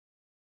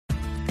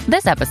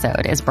This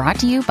episode is brought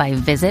to you by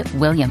Visit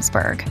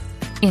Williamsburg.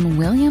 In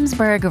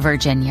Williamsburg,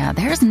 Virginia,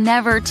 there's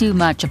never too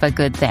much of a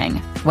good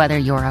thing. Whether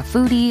you're a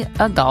foodie,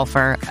 a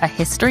golfer, a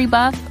history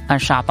buff, a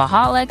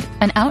shopaholic,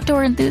 an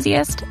outdoor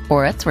enthusiast,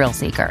 or a thrill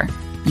seeker,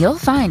 you'll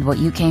find what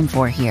you came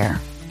for here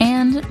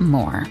and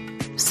more.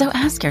 So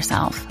ask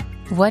yourself,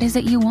 what is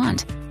it you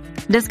want?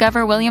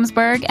 Discover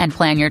Williamsburg and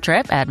plan your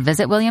trip at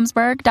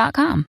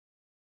visitwilliamsburg.com.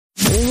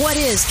 What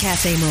is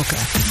Cafe Mocha?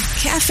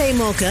 Cafe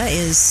Mocha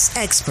is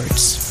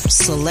experts,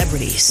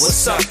 celebrities.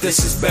 What's up?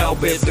 This is Belle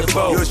Biv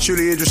DeVoe. Yours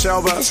truly, Idris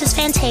Elba. This is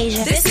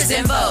Fantasia. This is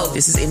En Vogue.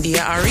 This is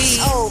India Ari.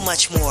 So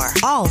much more.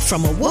 All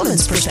from a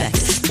woman's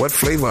perspective. What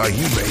flavor are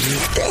you, baby?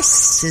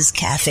 This is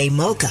Cafe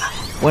Mocha.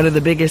 One of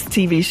the biggest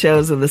TV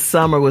shows of the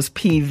summer was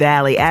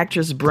P-Valley.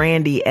 Actress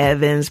Brandy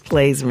Evans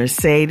plays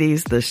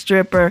Mercedes, the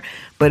stripper.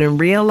 But in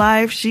real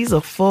life, she's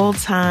a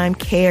full-time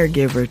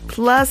caregiver.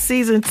 Plus,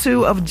 season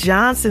 2 of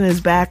Johnson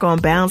is back on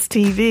Bounce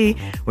TV.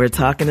 We're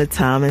talking to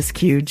Thomas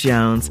Q.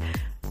 Jones.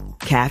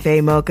 Cafe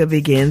Mocha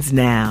begins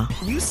now.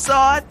 You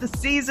saw it, the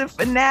season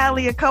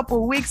finale a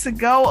couple weeks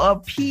ago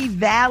of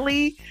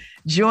P-Valley.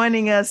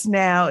 Joining us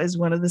now is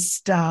one of the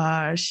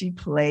stars. She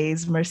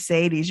plays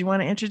Mercedes. You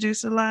want to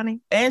introduce her,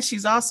 Lonnie? And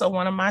she's also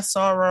one of my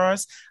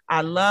sorors.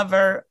 I love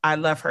her. I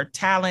love her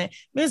talent.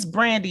 Miss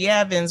Brandy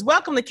Evans.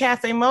 Welcome to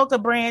Cafe Mocha,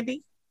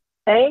 Brandy.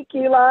 Thank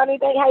you, Lonnie.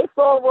 Hey,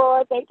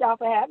 soror. Thank y'all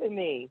for having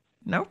me.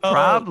 No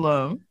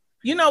problem.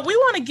 We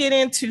want to get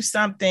into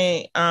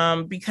something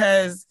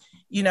because,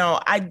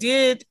 I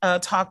did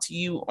talk to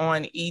you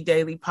on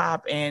E-Daily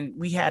Pop and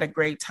we had a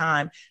great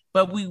time,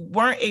 but we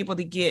weren't able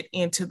to get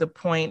into the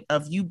point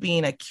of you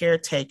being a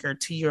caretaker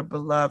to your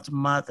beloved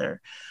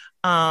mother.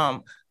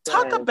 Talk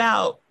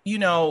about,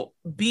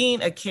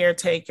 being a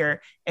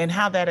caretaker and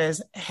how that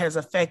has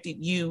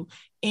affected you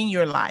in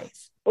your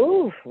life.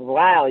 Ooh,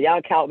 wow.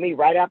 Y'all caught me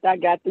right after I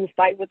got through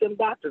fighting with them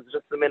doctors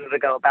just a minute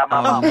ago about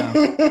my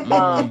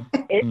mom.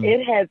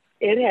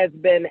 It has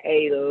been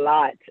a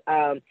lot.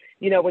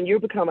 When you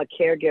become a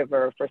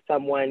caregiver for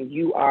someone,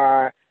 you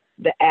are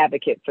the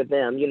advocate for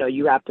them.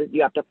 You have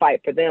to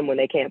fight for them when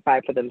they can't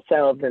fight for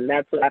themselves. And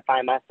that's what I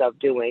find myself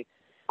doing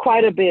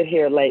quite a bit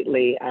here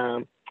lately.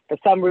 For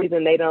some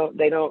reason, they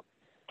don't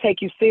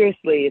take you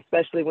seriously,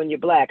 especially when you're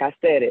Black. I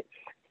said it.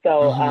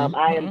 So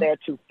I am there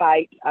to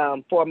fight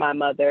for my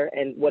mother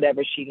and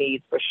whatever she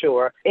needs, for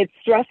sure. It's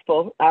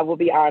stressful, I will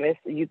be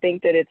honest. You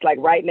think that it's like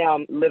right now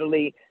I'm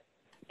literally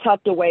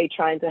tucked away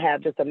trying to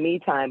have just a me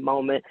time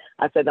moment.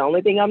 I said the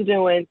only thing I'm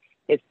doing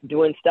is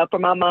doing stuff for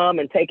my mom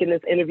and taking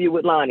this interview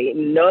with Lonnie.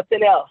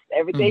 Nothing else.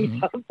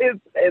 Everything else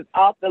is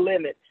off the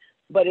limit.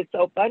 But it's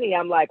so funny.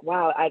 I'm like,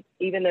 wow,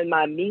 even in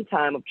my me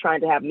time of trying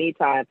to have me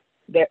time,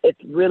 it's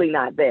really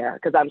not there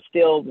because I'm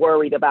still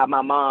worried about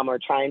my mom or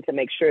trying to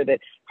make sure that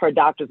her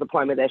doctor's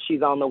appointment that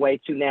she's on the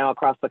way to now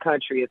across the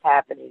country is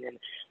happening. And,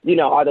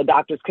 are the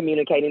doctors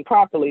communicating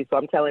properly? So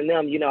I'm telling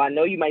them, I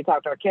know you might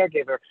talk to our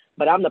caregiver,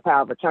 but I'm the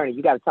power of attorney.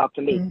 You got to talk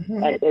to me.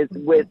 And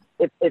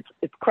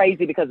it's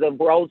crazy because the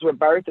roles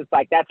reversed. It's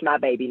like, that's my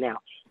baby now.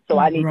 So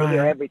I need to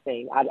hear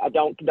everything. I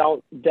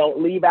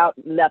don't leave out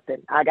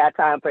nothing. I got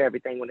time for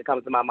everything when it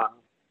comes to my mom.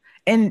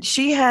 And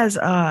she has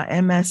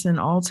MS and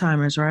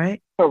Alzheimer's,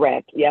 right?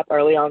 Correct. Yep.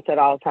 Early onset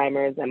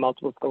Alzheimer's and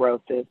multiple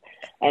sclerosis.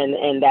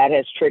 And that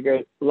has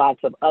triggered lots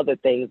of other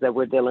things that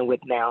we're dealing with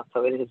now.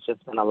 So it has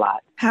just been a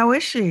lot. How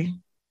is she?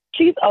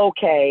 She's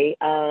okay.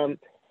 I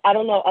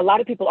don't know. A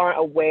lot of people aren't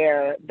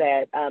aware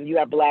that you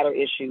have bladder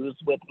issues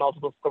with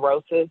multiple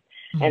sclerosis.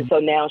 And so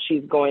now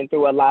she's going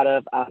through a lot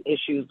of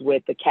issues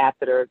with the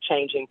catheter,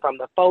 changing from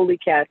the Foley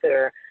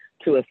catheter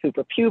to a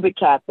suprapubic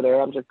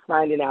catheter. I'm just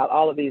finding out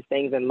all of these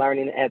things and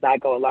learning as I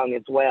go along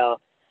as well.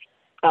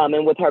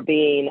 And with her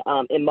being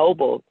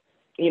immobile,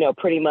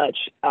 pretty much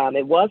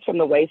it was from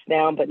the waist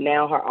down, but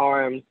now her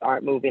arms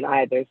aren't moving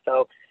either.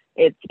 So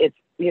it's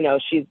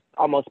she's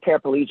almost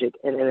paraplegic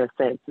in a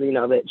sense,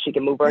 that she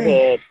can move her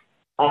head.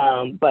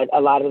 But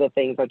a lot of the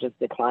things are just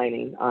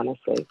declining,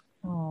 honestly.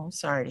 Oh,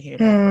 sorry to hear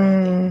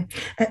that,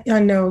 Brandy. I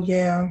know,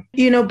 yeah.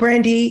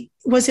 Brandy,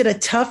 was it a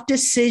tough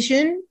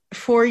decision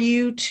for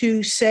you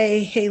to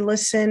say, hey,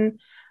 listen,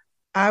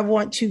 I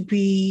want to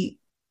be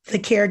the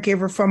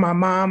caregiver for my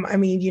mom? I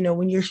mean,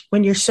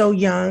 when you're so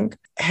young,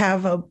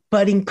 have a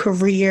budding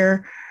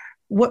career,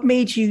 what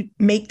made you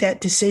make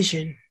that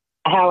decision?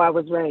 How I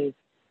was raised.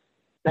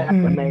 That's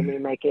what made me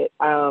make it.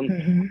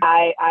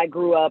 I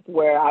grew up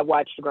where I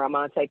watched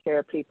Grandma take care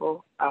of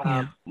people.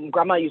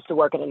 Grandma used to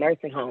work in a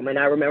nursing home, and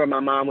I remember my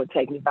mom would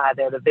take me by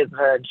there to visit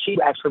her, and she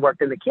actually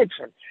worked in the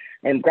kitchen.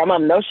 And Grandma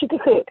knows she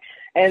could cook.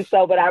 And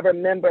so, but I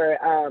remember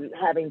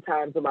having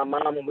times with my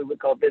mom when we would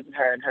go visit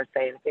her and her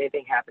saying, if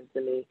anything happens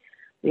to me,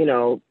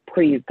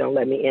 please don't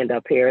let me end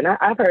up here. And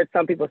I've heard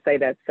some people say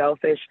that's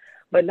selfish,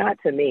 but not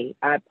to me.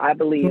 I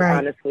believe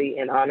honestly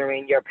in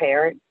honoring your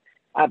parents.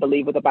 I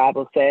believe what the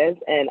Bible says.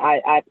 And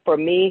for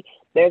me,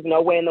 there's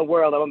no way in the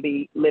world I'm going to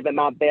be living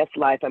my best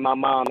life and my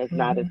mom is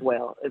not as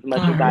well, as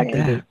much as I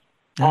can do.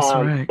 That's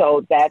right.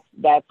 So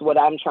that's what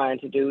I'm trying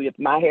to do. If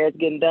my hair is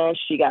getting done,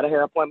 she got a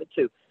hair appointment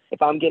too.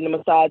 If I'm getting a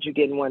massage, you're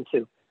getting one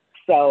too.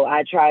 So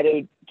I try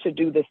to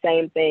do the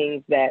same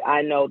things that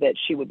I know that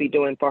she would be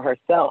doing for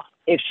herself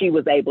if she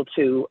was able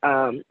to,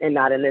 and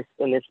not in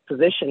this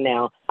position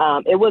now.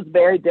 It was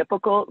very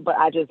difficult, but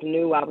I just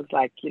knew, I was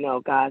like,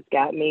 God's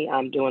got me.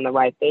 I'm doing the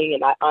right thing.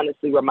 And I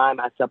honestly remind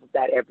myself of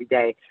that every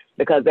day,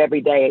 because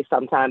every day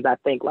sometimes I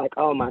think like,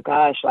 oh my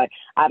gosh, like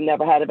I've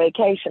never had a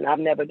vacation. I've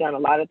never done a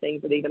lot of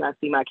things that even I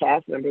see my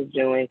cast members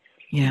doing.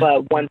 Yeah.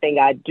 But one thing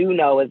I do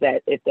know is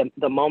that if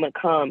the moment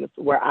comes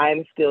where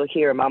I'm still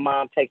here, my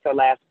mom takes her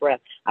last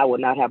breath, I will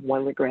not have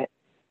one regret.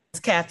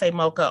 It's Cafe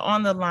Mocha.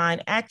 On the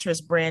line,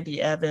 actress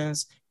Brandy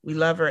Evans. We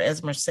love her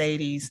as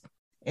Mercedes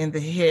in the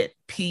hit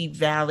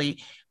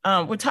P-Valley.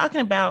 We're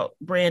talking about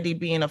Brandy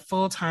being a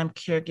full-time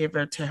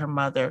caregiver to her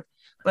mother,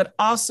 but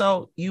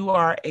also you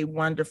are a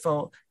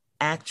wonderful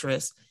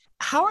actress.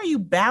 How are you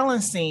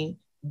balancing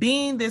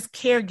being this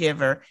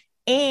caregiver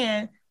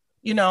and,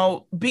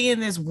 being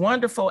this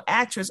wonderful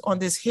actress on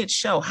this hit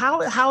show?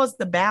 How has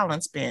the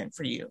balance been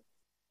for you?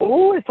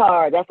 Oh, it's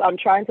hard. I'm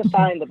trying to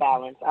find the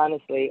balance,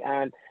 honestly.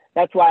 And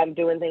that's why I'm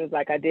doing things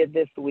like I did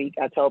this week.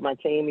 I told my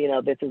team,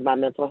 this is my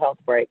mental health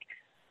break,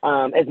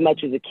 as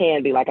much as it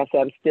can be. Like I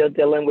said, I'm still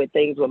dealing with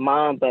things with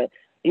mom, but,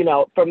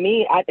 for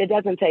me, it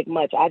doesn't take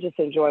much. I just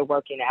enjoy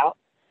working out,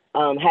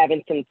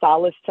 having some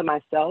solace to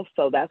myself.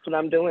 So that's what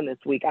I'm doing this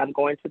week. I'm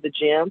going to the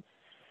gym.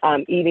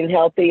 I'm eating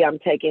healthy. I'm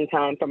taking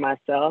time for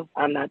myself.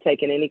 I'm not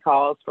taking any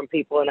calls from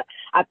people. And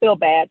I feel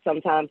bad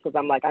sometimes because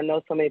I'm like, I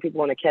know so many people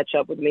want to catch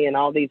up with me and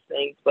all these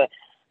things, but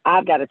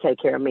I've got to take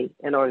care of me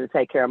in order to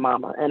take care of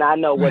mama. And I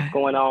know what's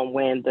going on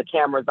when the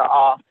cameras are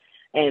off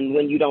and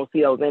when you don't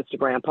see those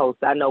Instagram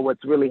posts. I know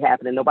what's really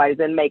happening. Nobody's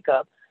in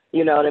makeup.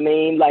 You know what I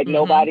mean? Like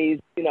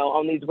nobody's,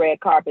 on these red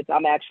carpets.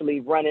 I'm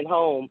actually running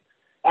home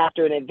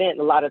after an event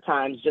a lot of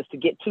times just to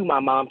get to my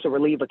mom to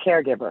relieve a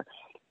caregiver.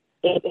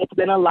 It's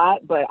been a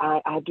lot, but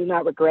I do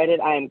not regret it.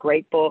 I am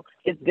grateful.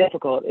 It's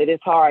difficult. It is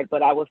hard,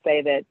 but I will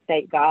say that,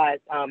 thank God,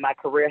 my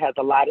career has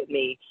allotted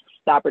me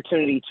the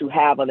opportunity to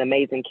have an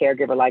amazing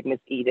caregiver like Miss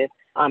Edith.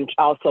 I'm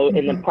also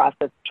in the process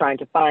of trying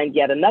to find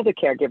yet another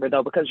caregiver,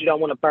 though, because you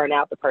don't want to burn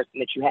out the person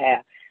that you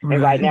have. Right.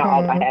 And right now,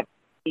 all I have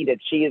is Edith.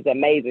 She is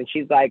amazing.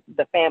 She's like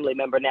the family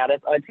member now.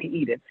 That's Auntie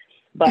Edith.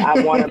 But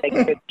I want to make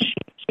sure she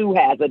too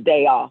has a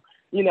day off.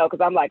 Because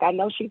I'm like, I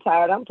know she's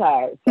tired, I'm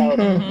tired. So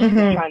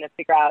trying to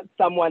figure out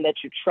someone that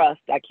you trust.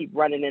 I keep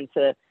running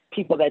into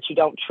people that you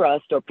don't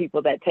trust or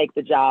people that take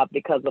the job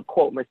because of,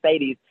 quote,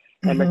 Mercedes.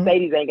 And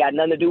Mercedes ain't got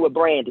nothing to do with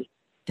Brandy.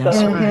 That's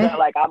so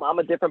like, I'm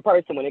a different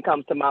person when it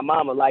comes to my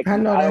mama. Like, I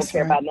don't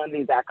care about none of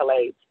these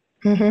accolades.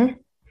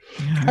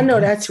 I know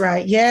that's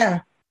right. Yeah,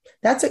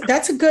 that's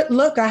a good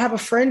look. I have a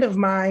friend of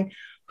mine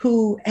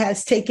who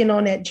has taken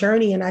on that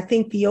journey. And I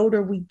think the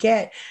older we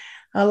get,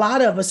 a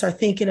lot of us are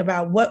thinking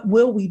about what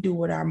will we do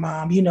with our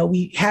mom?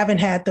 We haven't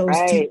had those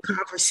deep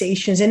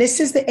conversations. And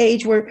this is the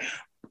age where,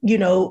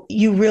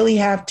 you really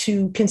have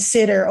to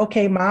consider,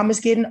 okay, mom is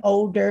getting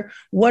older.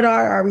 What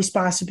are our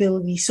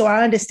responsibilities? So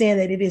I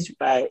understand that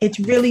it's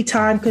really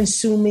time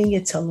consuming.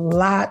 It's a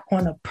lot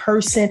on a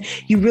person.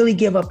 You really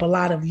give up a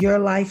lot of your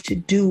life to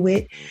do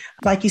it.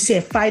 Like you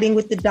said, fighting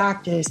with the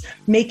doctors,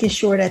 making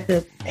sure that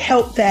the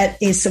help that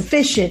is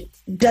sufficient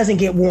doesn't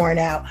get worn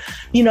out.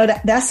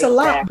 That's a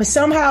lot, but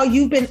somehow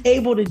you've been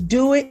able to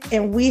do it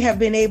and we have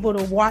been able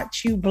to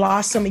watch you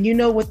blossom. And you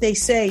know what they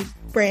say,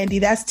 Brandy,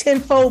 that's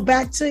tenfold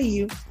back to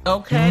you.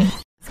 Okay.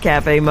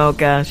 Cafe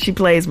Mocha. She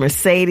plays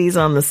Mercedes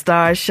on the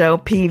Star Show,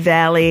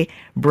 P-Valley.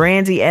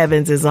 Brandy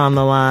Evans is on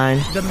the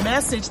line. The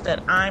message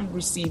that I'm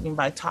receiving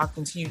by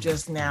talking to you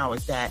just now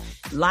is that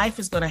life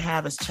is going to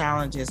have its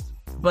challenges,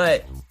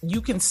 but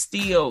you can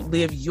still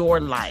live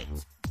your life.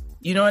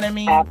 You know what I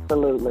mean?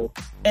 Absolutely.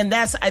 And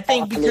that's, I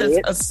think,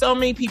 because so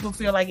many people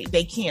feel like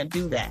they can't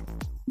do that.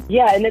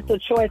 Yeah, and it's a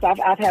choice.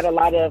 I've had a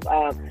lot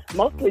of,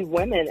 mostly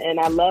women, and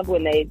I love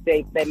when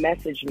they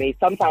message me.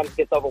 Sometimes it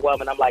gets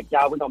overwhelming. I'm like,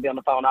 y'all, we're going to be on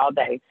the phone all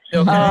day.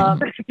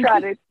 Okay.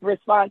 Try to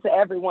respond to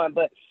everyone.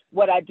 But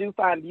what I do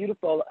find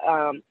beautiful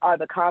are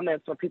the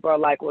comments where people are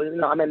like, well,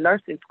 I'm in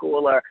nursing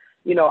school, or,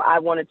 I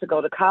wanted to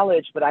go to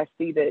college, but I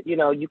see that,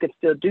 you can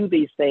still do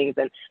these things.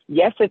 And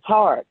yes, it's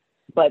hard,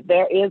 but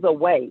there is a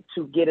way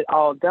to get it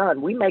all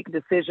done. We make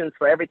decisions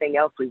for everything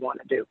else we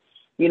want to do.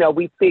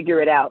 We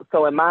figure it out.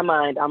 So in my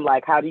mind, I'm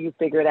like, how do you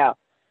figure it out?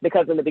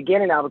 Because in the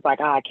beginning, I was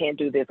like, I can't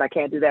do this. I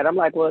can't do that. I'm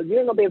like, well, you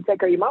ain't going to be able to take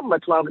care of your mom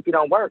much longer if you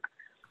don't work,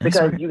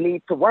 because you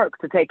need to work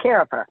to take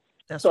care of her.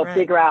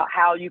 Figure out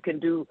how you can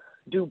do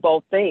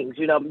both things.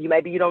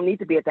 Maybe you don't need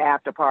to be at the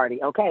after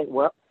party. Okay,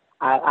 well,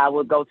 I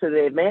will go to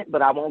the event,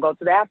 but I won't go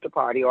to the after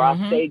party, or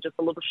I'll stay just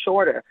a little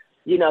shorter.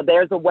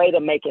 There's a way to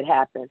make it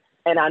happen.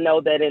 And I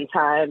know that in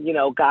time,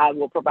 God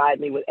will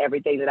provide me with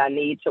everything that I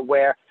need to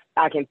where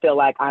I can feel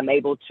like I'm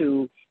able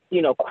to,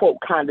 quote,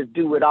 kind of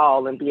do it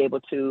all and be able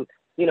to,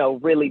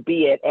 really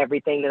be at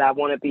everything that I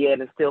want to be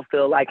at and still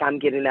feel like I'm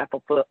getting that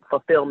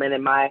fulfillment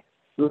in my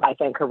life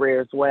and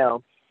career as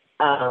well.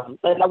 And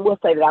I will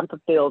say that I'm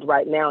fulfilled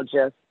right now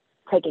just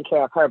taking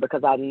care of her,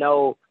 because I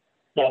know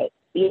that,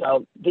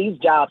 these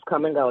jobs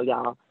come and go,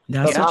 y'all.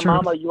 But my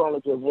mama, you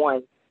only get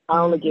one. I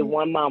only get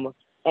one mama.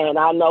 And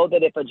I know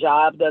that if a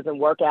job doesn't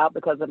work out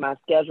because of my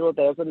schedule,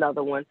 there's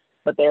another one,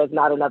 but there's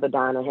not another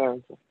Diana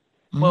Harrington.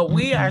 Well,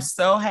 we are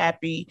so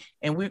happy,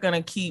 and we're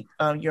going to keep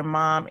your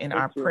mom in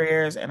our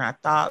prayers and our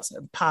thoughts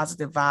and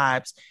positive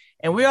vibes.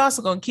 And we're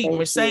also going to keep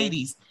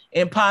Mercedes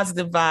in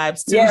positive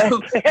vibes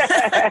too.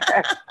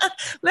 Yes.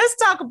 Let's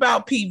talk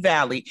about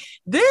P-Valley.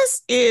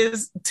 This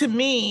is, to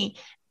me,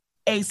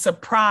 a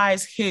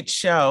surprise hit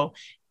show.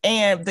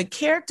 And the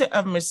character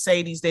of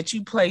Mercedes that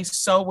you play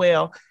so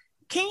well,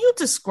 can you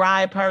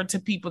describe her to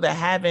people that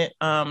haven't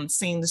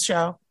seen the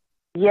show?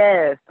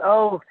 Yes.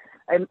 Oh,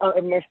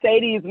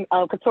 Mercedes,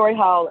 Katori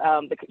Hall,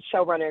 the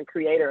showrunner and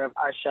creator of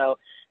our show,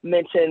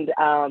 mentioned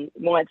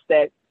once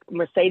that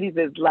Mercedes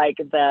is like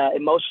the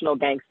emotional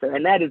gangster,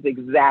 and that is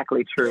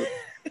exactly true.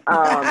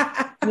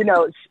 You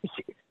know,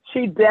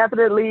 she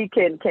definitely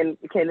can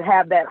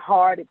have that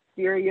hard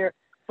exterior,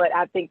 but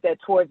I think that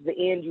towards the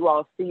end, you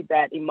all see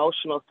that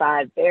emotional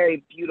side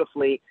very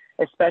beautifully,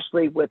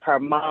 especially with her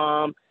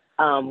mom,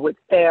 with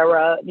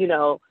Farrah, you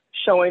know,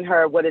 showing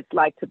her what it's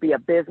like to be a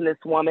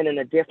businesswoman in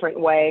a different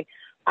way.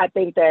 I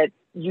think that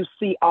you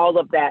see all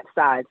of that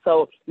side.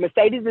 So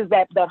Mercedes is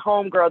that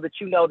homegirl that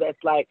you know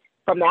that's like,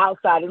 from the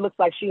outside, it looks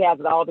like she has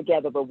it all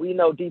together, but we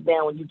know deep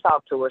down when you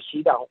talk to her,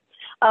 she don't.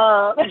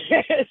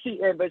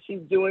 But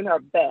she's doing her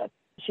best.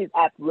 She's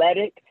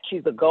athletic.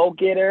 She's a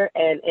go-getter.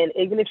 And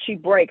even if she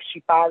breaks,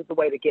 she finds a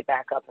way to get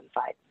back up and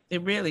fight.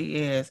 It really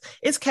is.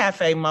 It's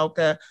Cafe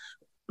Mocha.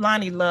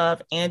 Loni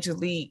Love,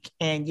 Angelique,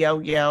 and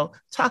Yo-Yo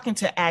talking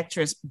to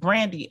actress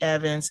Brandy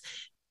Evans.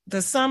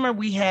 The summer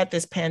we had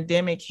this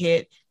pandemic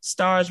hit,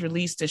 Starz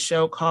released a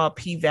show called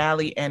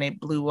P-Valley, and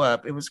it blew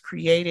up. It was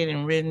created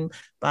and written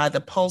by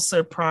the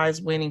Pulitzer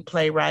Prize-winning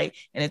playwright,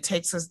 and it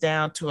takes us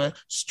down to a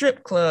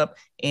strip club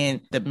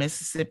in the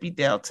Mississippi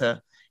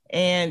Delta.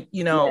 And,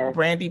 you know, yes.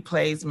 Brandy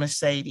plays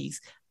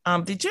Mercedes.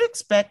 Did you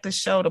expect the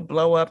show to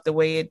blow up the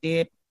way it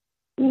did?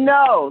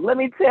 No, let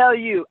me tell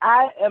you,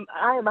 I am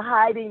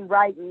hiding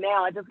right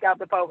now. I just got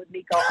the phone with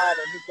Nico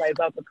Adam, who plays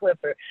Uncle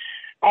Clifford.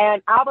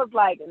 And I was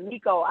like,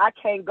 Nico, I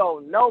can't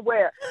go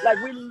nowhere. Like,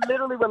 we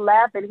literally were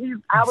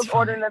laughing. I was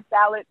ordering a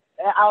salad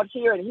out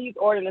here, and he's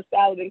ordering a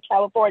salad in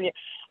California.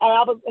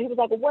 And he was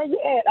like, well, where you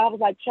at? I was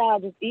like,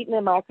 child, just eating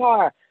in my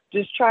car,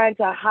 just trying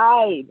to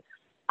hide.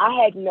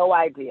 I had no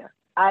idea.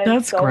 I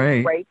am so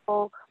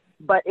grateful,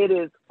 but it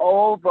is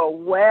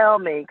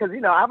overwhelming. Because,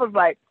 you know, I was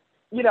like,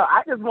 you know,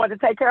 I just wanted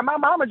to take care of my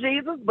mama,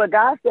 Jesus. But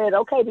God said,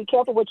 okay, be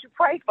careful what you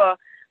pray for.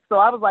 So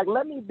I was like,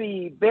 let me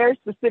be very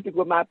specific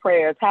with my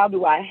prayers. How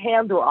do I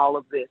handle all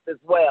of this as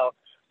well?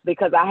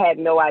 Because I had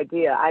no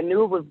idea. I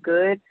knew it was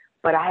good,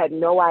 but I had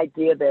no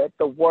idea that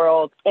the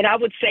world, and I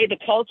would say the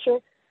culture,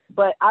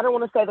 but I don't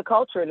want to say the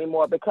culture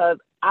anymore because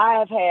I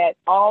have had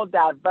all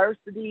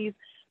diversities,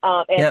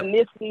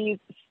 ethnicities.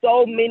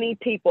 So many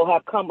people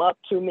have come up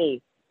to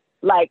me,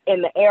 like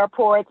in the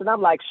airports, and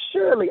I'm like,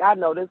 surely I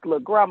know this little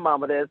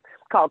grandmama that's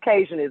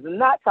Caucasian is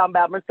not talking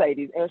about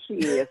Mercedes, and she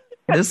is.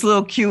 This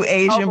little cute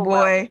Asian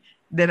boy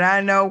that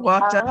I know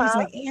walked up. He's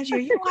like, Angie,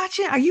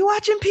 are you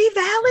watching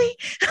P-Valley?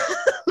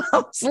 I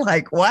was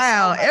like,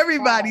 wow,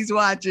 everybody's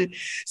watching.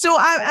 So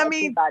I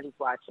mean, everybody's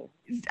watching.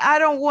 I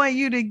don't want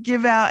you to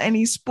give out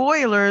any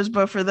spoilers,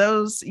 but for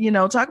those, you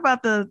know, talk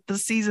about the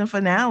season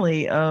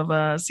finale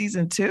of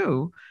season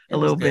 2 a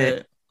little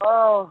bit.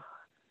 Oh,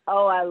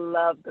 I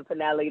love the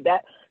finale.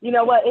 That, you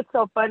know what? It's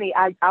so funny.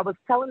 I was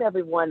telling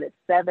everyone that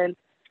 7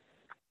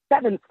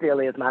 still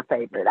is my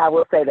favorite. I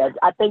will say that.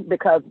 I think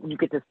because you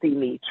get to see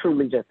me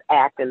truly just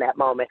act in that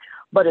moment.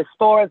 But as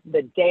far as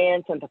the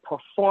dance and the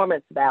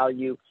performance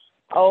value,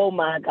 oh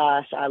my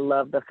gosh, I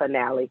love the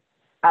finale.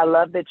 I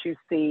love that you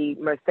see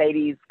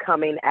Mercedes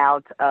coming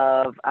out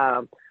of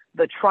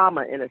the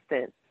trauma, in a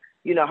sense.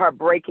 You know, her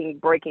breaking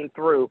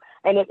through.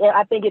 And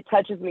I think it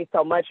touches me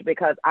so much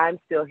because I'm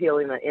still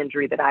healing an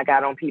injury that I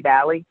got on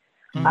P-Valley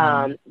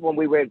when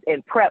we were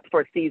in prep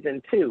for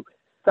season 2.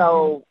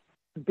 So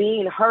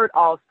being hurt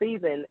all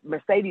season,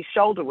 Mercedes'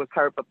 shoulder was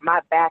hurt, but my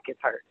back is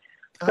hurt.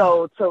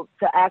 So to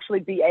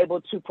actually be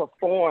able to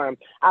perform,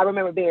 I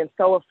remember being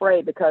so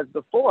afraid because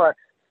before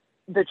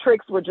the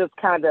tricks were just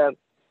kind of,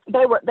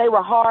 they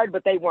were hard,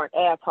 but they weren't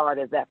as hard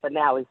as that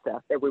finale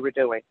stuff that we were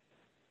doing.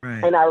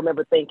 Right. And I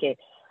remember thinking,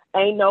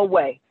 ain't no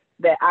way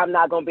that I'm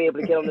not going to be able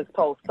to get on this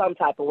pole some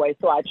type of way.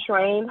 So I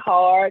trained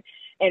hard.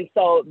 And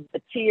so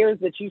the tears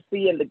that you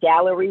see in the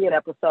gallery in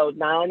episode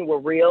 9 were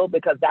real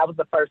because that was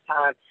the first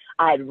time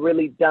I had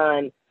really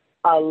done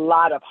a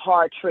lot of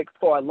hard tricks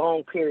for a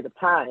long period of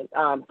time.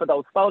 For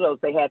those photos,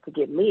 they had to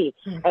get me.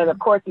 And of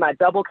course, my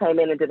double came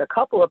in and did a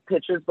couple of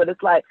pictures, but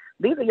it's like,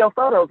 these are your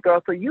photos,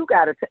 girl. So you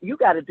got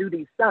to do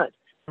these stunts.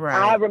 Right.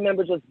 I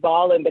remember just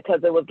bawling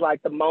because it was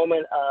like the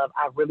moment of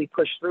I really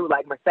pushed through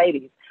like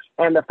Mercedes,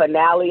 and the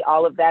finale,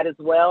 all of that as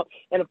well.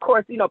 And of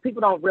course, you know,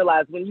 people don't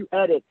realize when you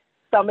edit,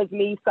 some is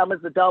me, some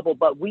is the double,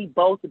 but we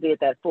both did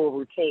that full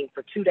routine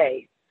for 2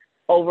 days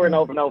over and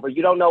over and over.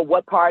 You don't know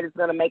what part is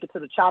going to make it to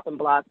the chopping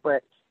block,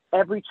 but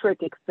every trick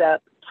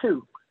except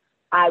 2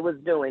 I was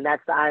doing.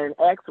 That's the Iron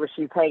X where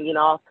she's hanging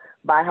off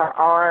by her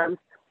arms.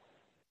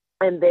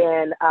 And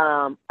then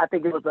I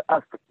think it was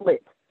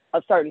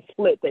a certain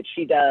split that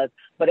she does.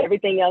 But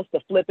everything else,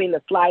 the flipping,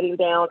 the sliding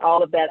down,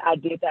 all of that, I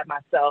did that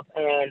myself.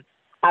 And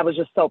I was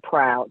just so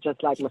proud,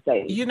 just like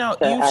Mercedes. You know,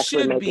 to you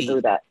actually should make be. it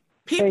through that.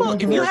 People,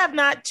 if you have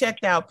not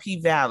checked out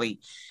P-Valley,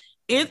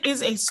 it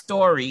is a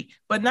story,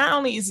 but not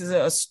only is it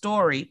a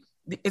story,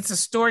 it's a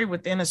story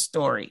within a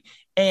story.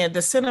 And the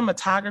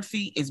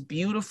cinematography is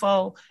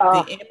beautiful.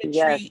 The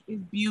imagery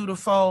is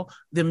beautiful.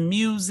 The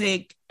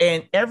music,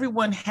 and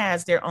everyone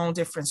has their own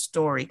different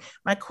story.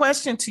 My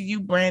question to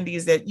you, Brandy,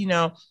 is that, you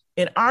know,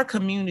 in our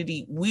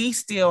community, we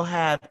still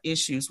have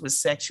issues with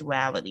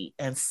sexuality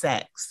and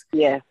sex.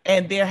 Yeah.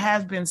 And there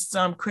has been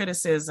some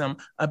criticism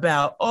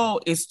about,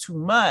 oh, it's too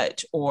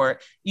much, or,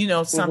 you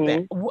know,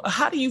 something.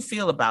 How do you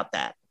feel about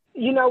that?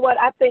 You know what?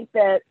 I think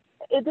that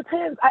it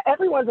depends.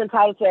 Everyone's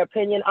entitled to their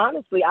opinion.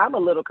 Honestly, I'm a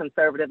little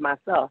conservative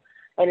myself.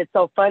 And it's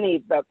so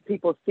funny that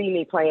people see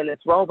me playing this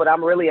role, but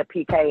I'm really a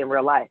PK in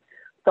real life.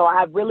 So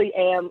I really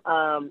am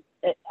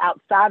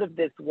outside of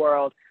this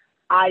world.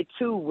 I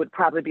too would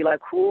probably be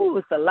like, "Ooh,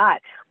 it's a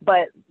lot,"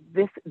 but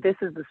this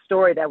is the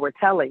story that we're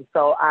telling.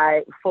 So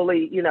I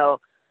fully, you know,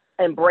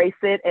 embrace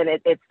it, and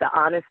it's the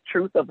honest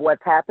truth of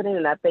what's happening.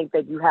 And I think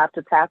that you have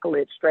to tackle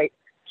it straight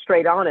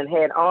on and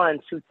head on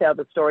to tell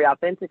the story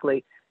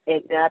authentically.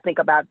 And I think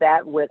about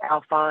that with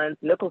Alphonse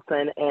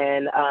Nicholson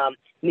and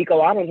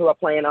Nico Arden, who are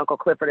playing Uncle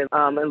Clifford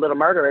in Little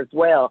Murder as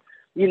well.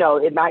 You know,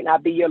 it might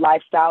not be your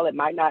lifestyle, it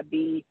might not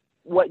be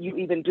what you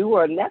even do,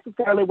 or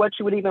necessarily what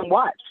you would even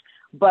watch,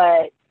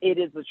 but it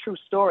is a true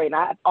story. And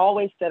I've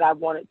always said I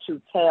wanted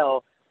to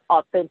tell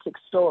authentic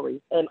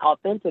stories, and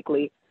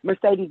authentically,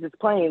 Mercedes is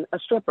playing a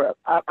stripper.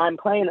 I'm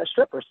playing a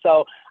stripper,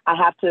 so I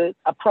have to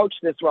approach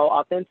this role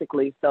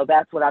authentically. So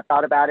that's what I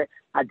thought about it.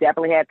 I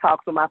definitely had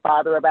talks with my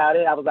father about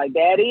it. I was like,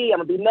 "Daddy,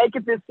 I'm gonna be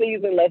naked this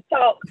season. Let's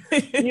talk."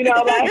 You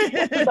know, like,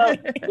 so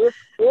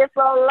it's a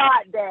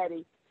lot,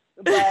 Daddy.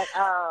 But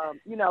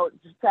you know,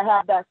 to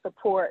have that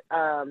support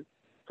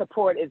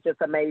is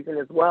just amazing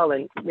as well.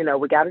 And you know,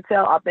 we got to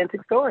tell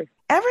authentic stories.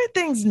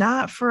 Everything's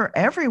not for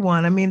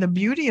everyone. I mean, the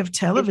beauty of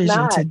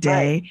television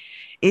today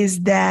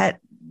is that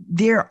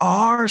there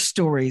are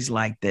stories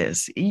like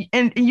this,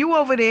 and you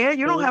over there,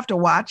 you don't have to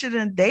watch it,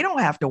 and they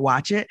don't have to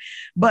watch it,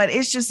 but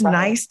it's just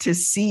nice to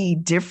see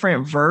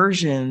different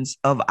versions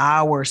of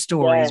our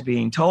stories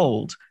being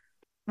told.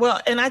 Well,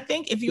 and I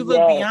think if you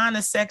look beyond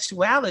the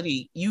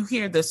sexuality, you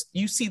hear this,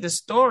 you see the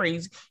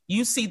stories,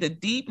 you see the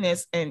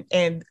deepness, and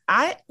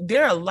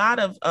there are a lot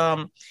of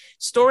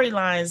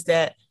storylines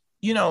that,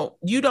 you know,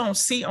 you don't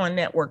see on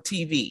network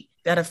TV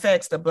that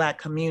affects the Black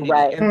community,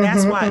 and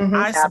that's why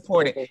I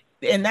support it.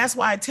 And that's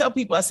why I tell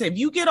people, I say, if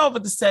you get over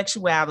the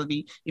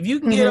sexuality, if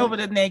you can get over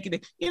the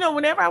naked, you know,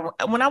 when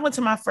I went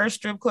to my first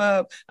strip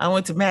club, I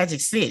went to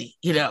Magic City,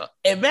 you know,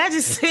 and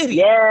Magic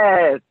City,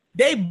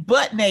 they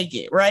butt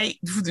naked, right?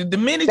 The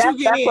minute you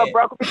get in, what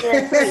broke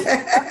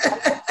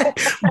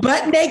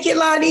butt naked,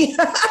 Lonnie.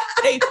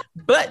 They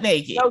butt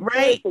naked,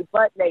 right?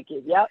 Butt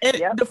naked,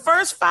 And the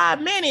first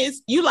 5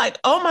 minutes, you like,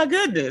 oh my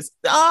goodness,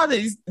 all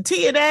this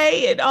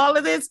TNA and all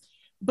of this.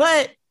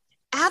 But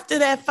after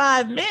that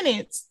 5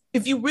 minutes,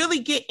 if you really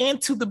get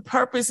into the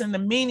purpose and the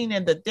meaning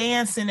and the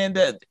dancing and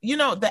the, you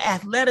know, the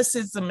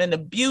athleticism and the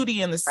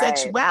beauty and the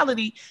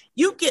sexuality,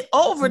 you get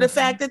over the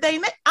fact that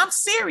I'm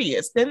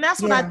serious. Then that's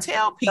what I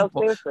tell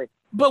people. So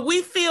but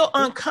we feel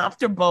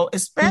uncomfortable,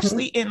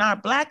 especially in our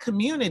Black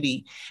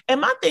community.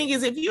 And my thing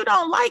is, if you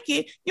don't like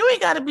it, you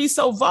ain't got to be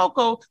so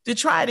vocal to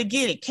try to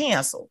get it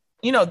canceled.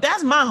 You know,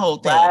 that's my whole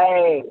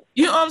thing.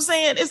 You know what I'm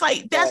saying? It's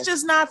like, that's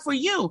just not for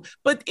you.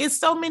 But it's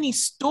so many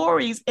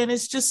stories, and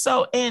it's just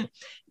so, and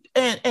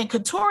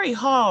Katori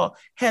Hall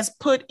has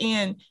put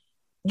in,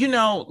 you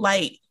know,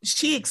 like,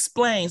 she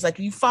explains, like,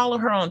 you follow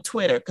her on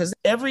Twitter, because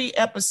every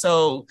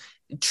episode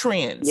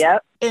trends.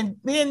 And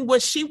then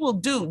what she will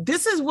do,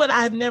 this is what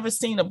I've never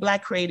seen a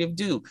Black creative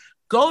do.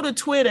 Go to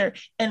Twitter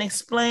and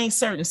explain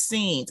certain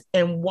scenes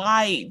and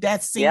why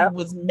that scene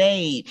was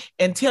made,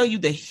 and tell you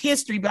the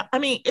history. But I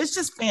mean, it's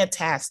just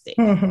fantastic.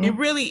 It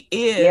really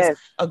is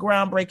a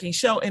groundbreaking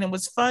show. And it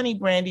was funny,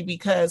 Brandy,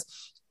 because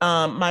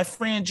my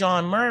friend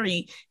John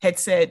Murray had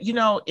said, you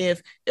know,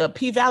 if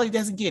P-Valley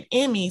doesn't get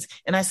Emmys,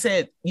 and I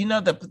said, you know,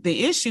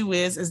 the issue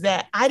is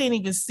that I didn't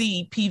even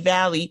see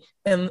P-Valley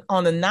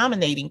on the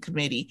nominating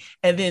committee.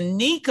 And then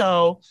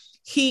Nico,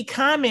 he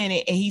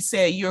commented and he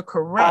said, you're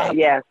correct.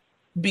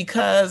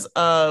 Because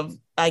of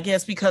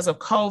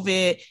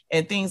COVID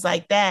and things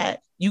like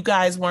that, you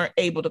guys weren't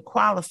able to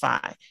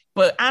qualify.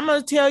 But I'm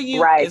going to tell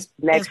you,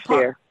 next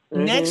year,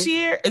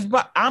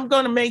 I'm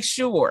going to make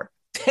sure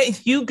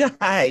that you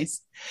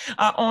guys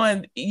are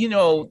on, you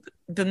know,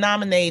 the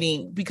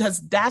nominating,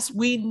 because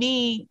we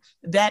need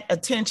that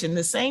attention.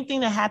 The same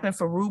thing that happened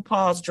for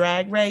RuPaul's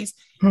Drag Race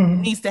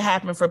needs to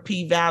happen for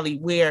P-Valley,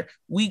 where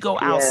we go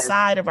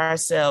outside of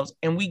ourselves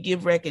and we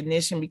give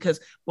recognition, because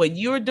what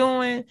you're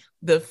doing,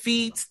 the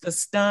feats, the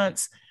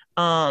stunts,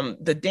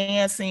 the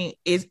dancing,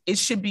 it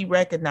should be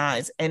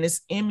recognized, and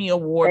it's Emmy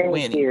Award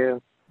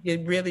winning.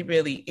 It really,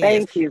 really is.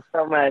 Thank you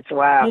so much.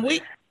 Wow.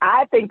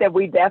 I think that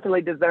we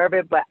definitely deserve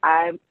it, but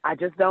I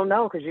just don't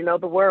know, because you know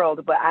the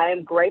world. But I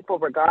am grateful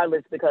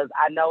regardless, because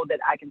I know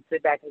that I can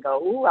sit back and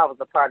go, ooh, I was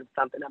a part of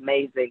something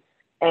amazing.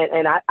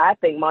 And I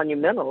think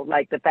monumental,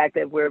 like the fact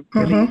that we're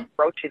really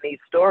approaching these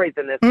stories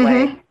in this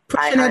way.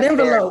 I'm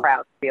very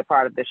proud to be a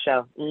part of this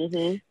show.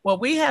 Well,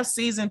 we have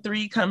season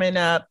 3 coming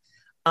up.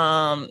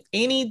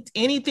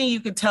 Anything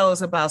you could tell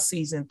us about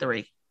season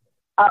 3?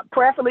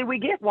 Preferably we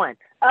get one.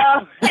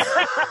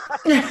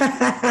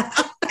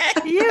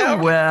 You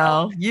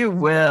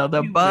will.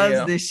 The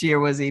buzz this year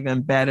was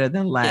even better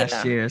than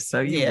last year,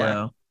 so you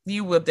will.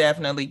 You will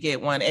definitely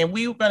get one. And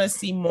we're going to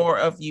see more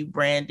of you,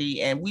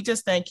 Brandy. And we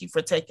just thank you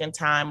for taking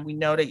time. We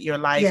know that your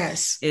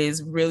life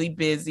is really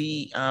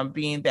busy,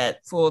 being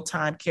that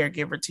full-time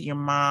caregiver to your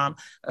mom.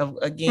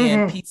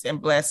 Again, peace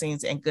and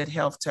blessings and good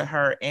health to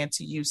her and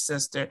to you,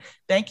 sister.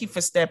 Thank you for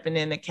stepping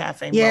in the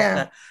Cafe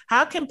Mocha.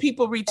 How can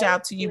people reach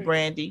out to you,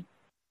 Brandy?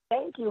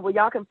 Thank you. Well,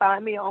 y'all can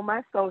find me on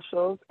my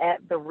socials at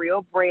The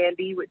Real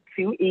Brandy with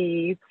 2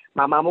 E's.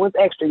 My mama was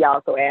extra,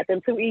 y'all, so add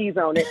them 2 E's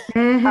on it.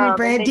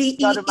 Brandy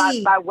go to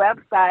my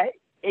website,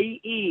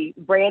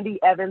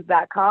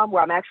 brandyevans.com,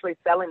 where I'm actually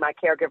selling my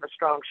Caregiver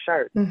Strong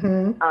shirt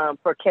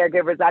for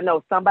caregivers. I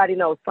know somebody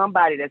knows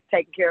somebody that's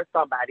taking care of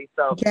somebody,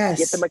 so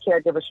get them a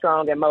Caregiver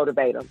Strong and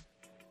motivate them.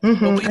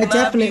 I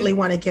definitely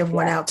want to give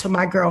one out to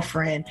my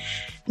girlfriend.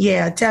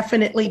 Yeah,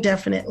 definitely.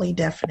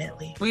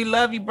 We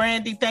love you,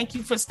 Brandy. Thank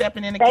you for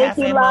stepping in the Cafe Mocha.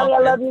 Thank you, Lonnie. I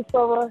love you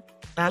so much.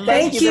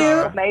 Thank you.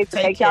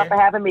 Amazing. Thank y'all for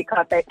having me,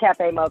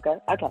 Cafe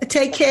Mocha. Okay.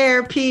 Take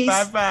care. Peace.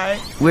 Bye-bye.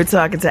 We're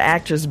talking to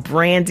actress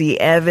Brandy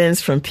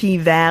Evans from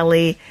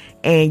P-Valley,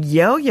 and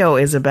Yo-Yo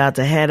is about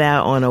to head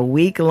out on a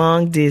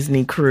week-long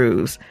Disney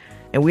cruise.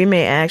 And we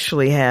may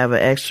actually have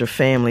an extra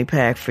family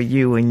pack for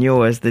you and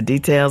yours. The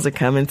details are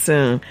coming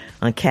soon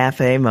on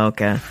Cafe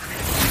Mocha.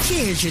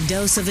 Here's your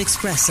dose of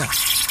espresso.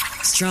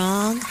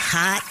 Strong,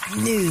 hot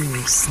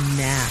news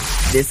now.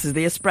 This is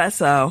the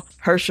Espresso.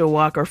 Herschel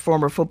Walker,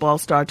 former football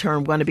star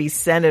turned wannabe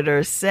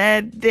senator,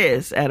 said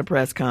this at a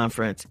press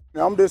conference.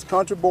 I'm this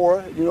country boy.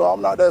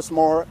 I'm not that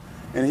smart.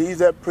 And he's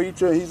that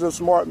preacher. He's a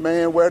smart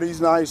man, wear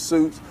these nice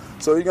suits.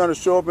 So he's going to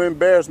show up and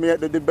embarrass me at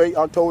the debate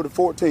October the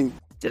 14th.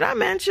 Did I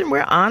mention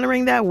we're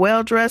honoring that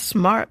well-dressed,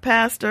 smart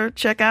pastor?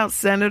 Check out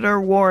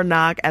Senator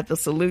Warnock at the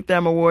Salute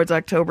Them Awards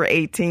October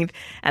 18th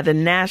at the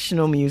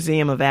National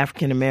Museum of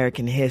African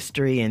American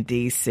History in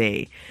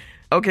D.C.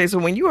 Okay, so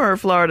when you heard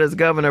Florida's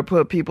governor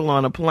put people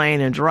on a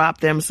plane and drop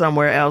them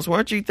somewhere else,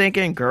 weren't you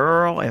thinking,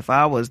 girl, if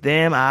I was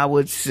them, I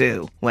would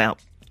sue? Well,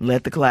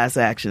 let the class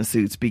action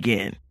suits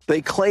begin.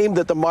 They claim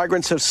that the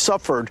migrants have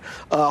suffered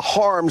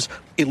harms,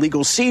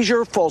 illegal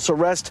seizure, false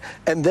arrest,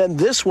 and then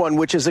this one,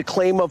 which is a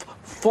claim of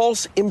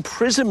false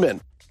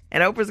imprisonment.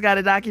 And Oprah's got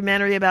a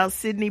documentary about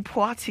Sidney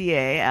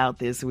Poitier out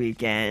this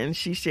weekend.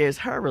 She shares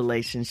her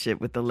relationship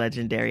with the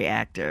legendary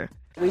actor.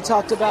 We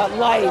talked about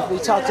life. We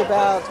talked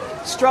about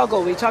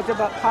struggle. We talked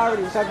about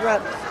poverty. We talked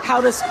about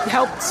how to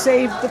help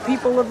save the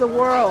people of the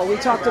world. We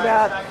talked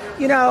about,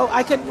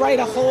 I could write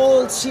a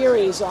whole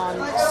series on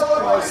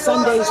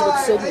Sundays with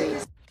Sidney.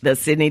 The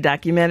Sidney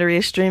documentary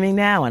is streaming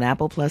now on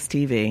Apple Plus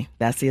TV.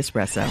 That's the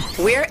Espresso.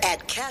 We're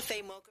at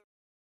Cafe Mocha.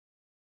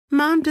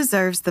 Mom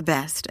deserves the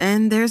best,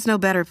 and there's no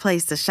better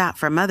place to shop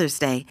for Mother's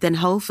Day than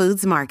Whole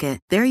Foods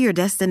Market. They're your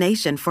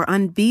destination for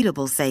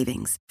unbeatable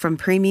savings, from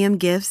premium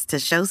gifts to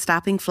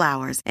show-stopping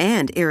flowers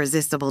and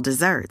irresistible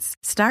desserts.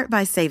 Start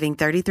by saving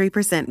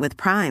 33% with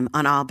Prime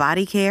on all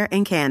body care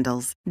and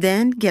candles.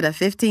 Then get a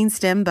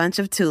 15-stem bunch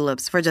of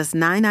tulips for just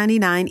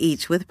 $9.99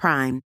 each with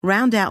Prime.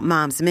 Round out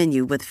Mom's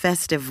menu with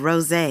festive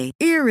rosé,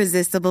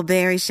 irresistible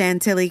berry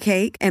chantilly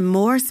cake, and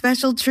more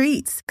special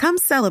treats. Come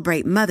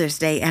celebrate Mother's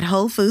Day at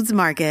Whole Foods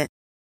Market.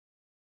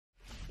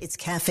 It's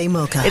Cafe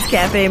Mocha. It's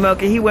Cafe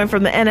Mocha. He went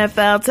from the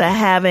NFL to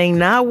having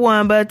not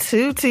one, but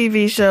 2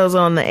 TV shows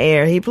on the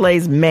air. He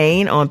plays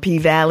Maine on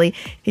P-Valley.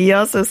 He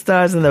also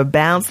stars in the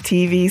Bounce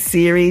TV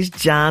series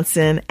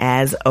Johnson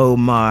as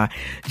Omar.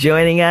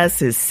 Joining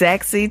us is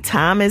sexy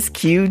Thomas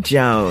Q.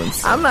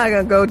 Jones. I'm not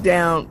going to go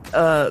down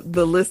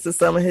the list of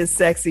some of his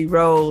sexy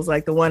roles,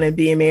 like the one in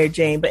Being Mary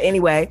Jane. But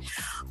anyway,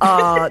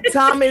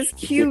 Thomas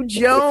Q.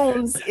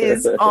 Jones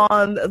is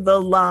on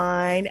the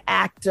line,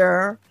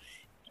 actor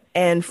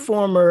and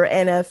former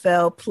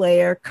NFL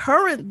player,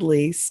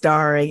 currently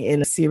starring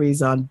in a series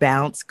on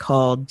Bounce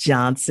called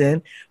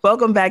Johnson.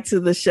 Welcome back to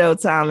the show,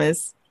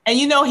 Thomas. And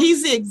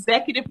he's the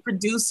executive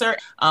producer.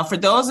 For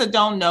those that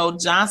don't know,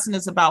 Johnson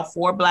is about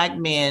 4 Black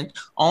men,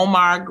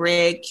 Omar,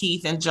 Greg,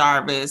 Keith, and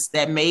Jarvis,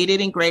 that made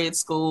it in grade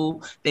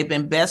school. They've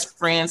been best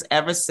friends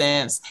ever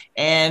since.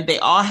 And they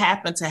all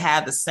happen to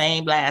have the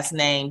same last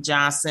name,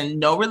 Johnson,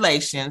 no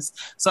relations.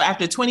 So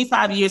after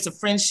 25 years of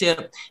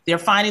friendship, they're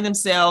finding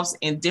themselves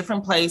in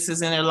different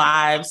places in their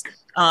lives.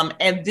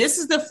 And this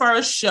is the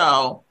first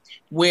show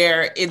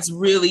where it's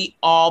really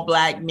all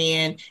Black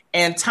men.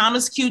 And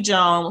Thomas Q.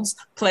 Jones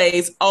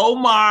plays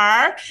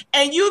Omar.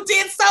 And you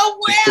did so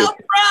well, bruh.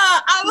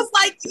 I was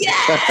like,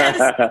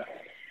 yes.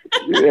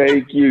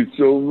 Thank you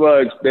so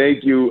much.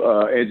 Thank you,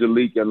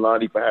 Angelique and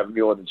Lonnie, for having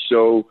me on the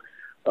show.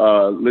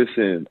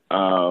 Listen,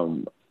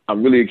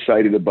 I'm really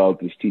excited about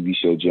this TV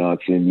show,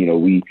 Johnson. You know,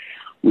 we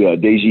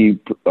Deji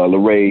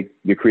LeRae,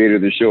 the creator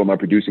of the show, my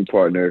producing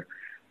partner,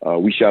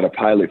 we shot a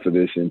pilot for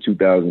this in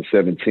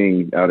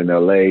 2017 out in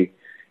LA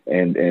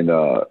and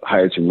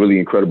hired some really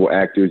incredible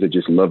actors that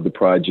just loved the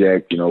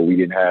project. You know, we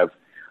didn't have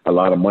a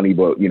lot of money,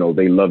 but, you know,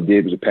 they loved it.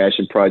 It was a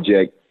passion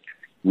project.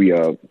 We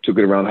took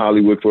it around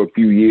Hollywood for a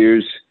few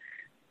years.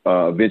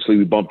 Eventually,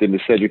 we bumped into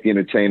Cedric the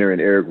Entertainer and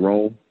Eric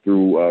Rome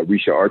through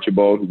Risha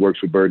Archibald, who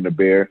works with Bird and the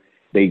Bear.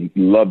 They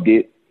loved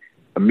it.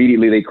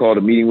 Immediately, they called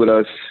a meeting with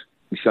us.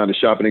 We signed a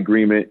shopping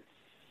agreement,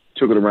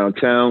 took it around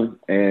town,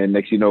 and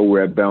next thing you know,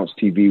 we're at Bounce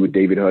TV with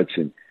David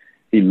Hudson.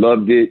 He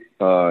loved it.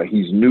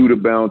 He's new to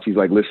Bounce. He's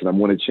like, listen, I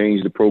want to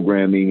change the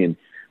programming and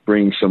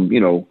bring some, you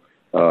know,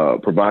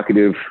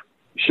 provocative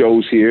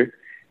shows here.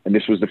 And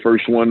this was the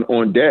first one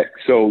on deck.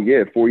 So,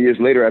 yeah, 4 years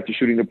later, after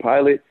shooting the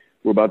pilot,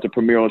 we're about to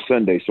premiere on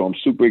Sunday. So I'm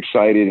super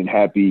excited and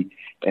happy.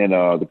 And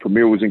the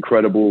premiere was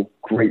incredible,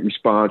 great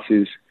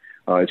responses.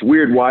 It's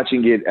weird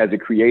watching it as a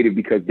creative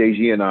because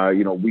Deji and I,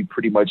 you know, we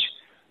pretty much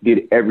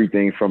did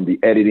everything from the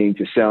editing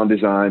to sound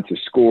design to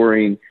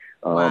scoring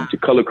to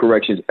color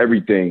corrections,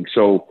 everything.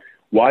 So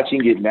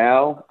watching it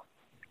now,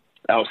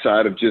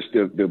 outside of just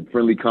the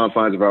friendly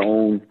confines of our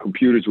own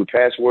computers with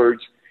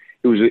passwords,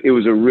 it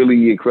was a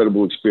really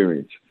incredible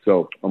experience.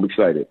 So I'm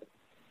excited.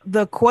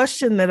 The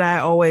question that I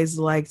always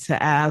like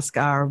to ask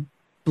our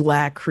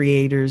Black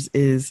creators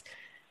is,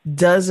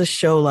 does a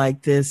show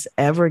like this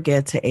ever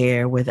get to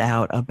air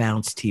without a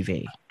Bounce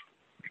TV?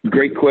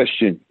 Great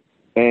question.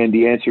 And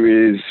the answer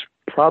is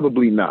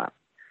probably not.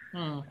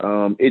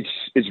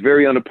 It's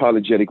very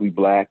unapologetically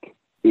Black.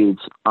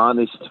 It's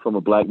honest from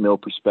a Black male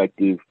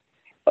perspective.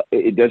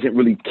 It doesn't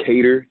really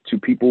cater to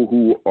people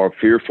who are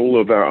fearful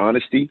of our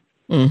honesty.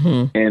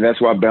 Mm-hmm. And that's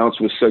why Bounce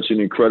was such an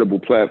incredible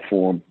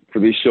platform for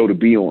this show to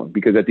be on,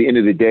 because at the end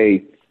of the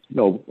day, you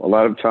know, a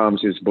lot of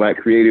times as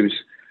Black creatives,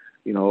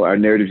 you know, our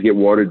narratives get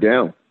watered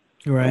down,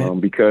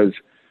 right? Because,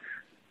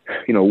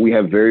 you know, we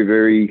have very,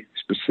 very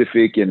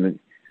specific and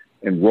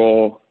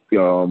raw,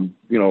 you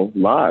know,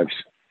 lives.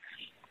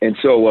 And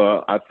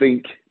so I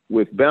think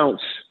with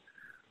Bounce,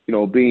 you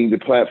know, being the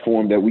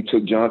platform that we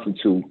took Johnson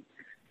to,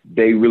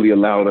 they really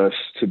allowed us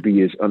to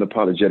be as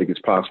unapologetic as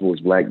possible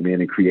as Black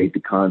men and create the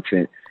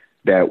content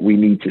that we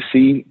need to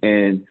see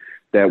and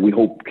that we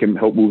hope can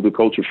help move the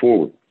culture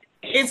forward.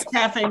 It's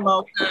Cafe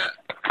Mocha,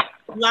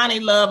 Lonnie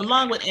Love,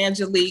 along with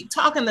Angelique,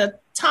 talking to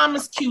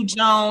Thomas Q.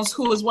 Jones,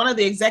 who is one of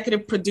the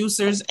executive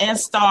producers and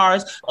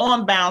stars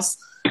on Bounce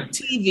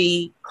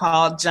TV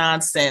called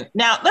Johnson.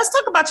 Now, let's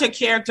talk about your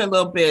character a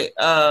little bit,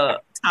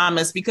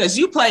 Thomas, because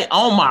you play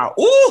Omar.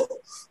 Ooh,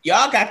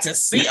 y'all got to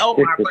see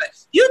Omar, but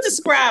you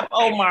describe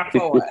Omar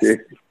for us.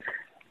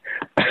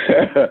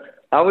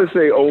 I would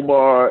say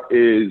Omar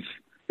is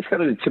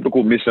kind of the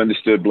typical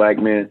misunderstood Black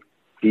man.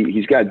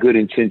 He's got good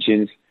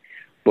intentions,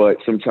 but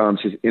sometimes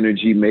his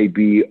energy may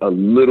be a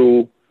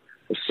little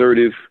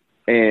assertive.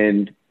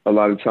 And a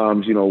lot of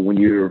times, you know, when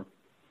you're,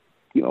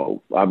 you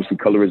know, obviously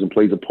colorism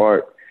plays a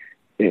part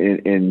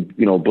in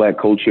you know, Black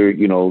culture,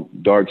 you know,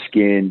 dark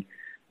skin,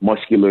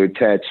 muscular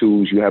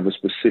tattoos, you have a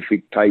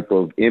specific type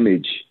of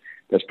image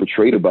that's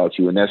portrayed about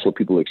you. And that's what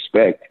people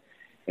expect.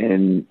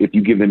 And if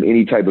you give them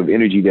any type of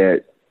energy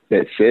that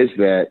says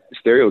that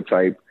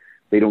stereotype,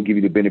 they don't give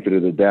you the benefit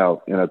of the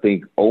doubt. And I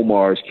think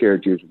Omar's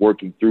character is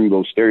working through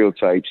those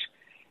stereotypes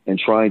and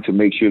trying to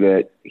make sure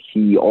that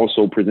he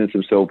also presents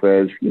himself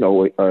as, you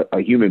know,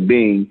 a human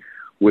being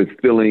with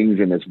feelings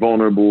and that's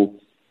vulnerable.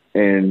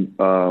 And,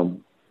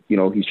 you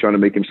know, he's trying to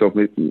make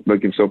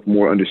himself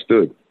more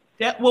understood.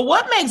 Yeah, well,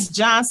 what makes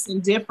Johnson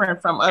different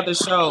from other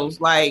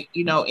shows like,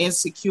 you know,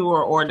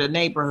 Insecure or The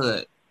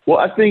Neighborhood? Well,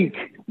 I think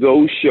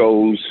those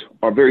shows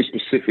are very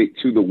specific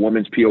to the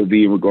woman's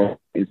POV in regard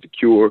to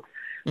Insecure.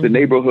 The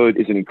Neighborhood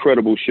is an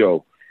incredible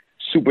show,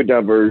 super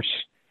diverse,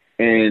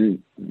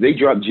 and they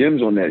drop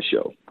gems on that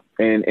show.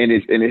 And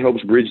it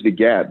helps bridge the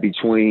gap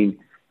between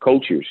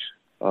cultures.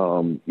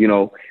 You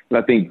know, and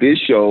I think this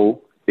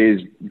show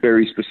is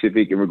very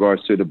specific in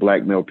regards to the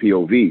Black male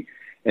POV,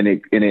 and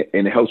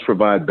it helps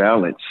provide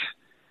balance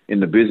in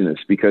the business,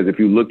 because if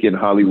you look in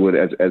Hollywood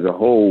as a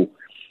whole,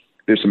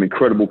 there's some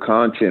incredible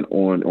content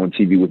on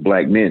TV with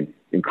Black men,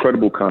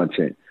 incredible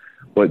content.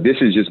 But this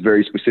is just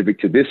very specific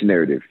to this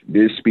narrative.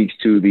 This speaks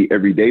to the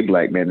everyday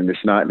Black man, and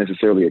it's not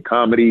necessarily a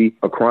comedy,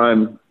 a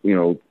crime, you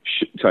know,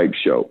 type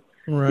show.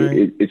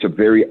 Right. It's a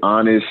very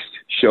honest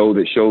show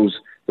that shows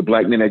the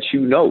Black men that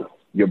you know,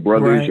 your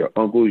brothers, your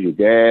uncles, your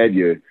dad,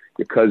 your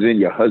cousin,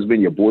 your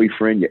husband, your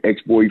boyfriend, your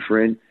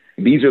ex-boyfriend.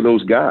 These are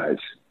those guys.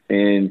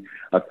 And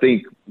I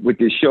think with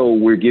this show,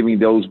 we're giving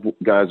those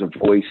guys a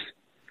voice,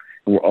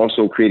 and we're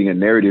also creating a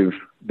narrative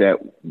that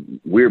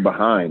we're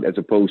behind, as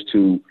opposed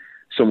to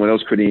someone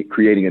else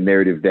creating a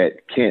narrative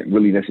that can't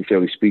really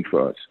necessarily speak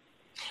for us.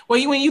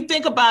 Well, when you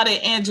think about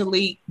it,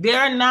 Angelique,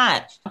 they're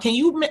not. Can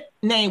you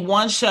name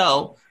one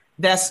show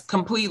that's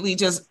completely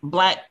just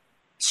Black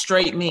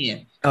straight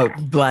men. Oh,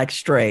 black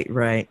straight,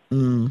 right?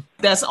 Mm.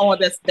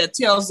 That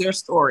tells their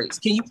stories.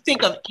 Can you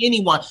think of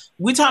anyone?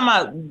 We're talking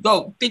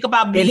about think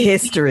about in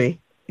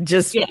history,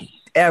 just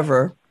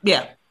ever.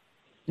 Yeah,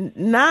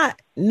 not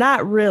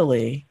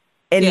really,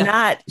 and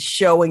not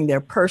showing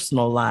their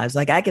personal lives.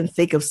 Like I can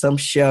think of some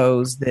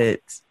shows that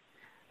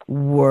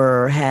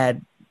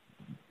had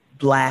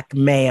black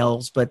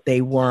males, but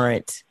they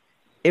weren't.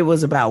 It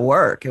was about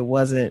work. It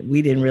wasn't.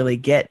 We didn't really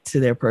get to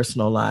their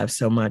personal lives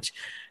so much.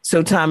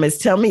 So, Thomas,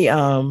 tell me.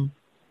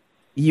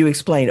 You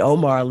explained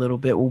Omar a little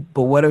bit,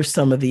 but what are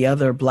some of the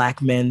other black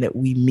men that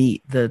we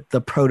meet?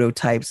 The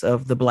prototypes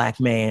of the black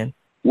man.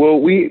 Well,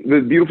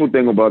 the beautiful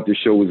thing about this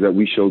show is that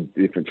we show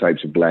different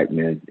types of black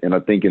men, and I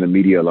think in the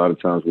media a lot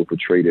of times we're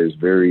portrayed as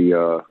very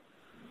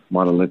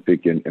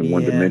monolithic and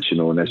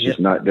one-dimensional, and that's just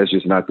not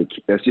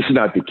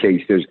the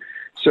case. There's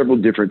several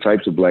different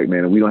types of black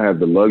men, and we don't have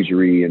the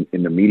luxury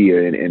in the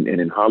media and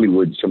in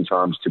Hollywood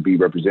sometimes to be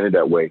represented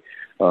that way.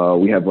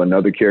 We have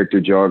another character,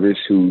 Jarvis,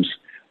 who's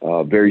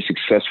very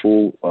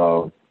successful,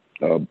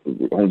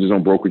 owns his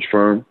own brokerage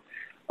firm,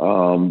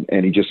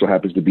 and he just so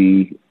happens to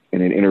be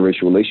in an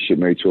interracial relationship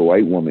married to a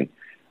white woman.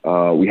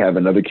 We have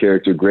another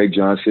character, Greg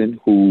Johnson,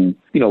 who,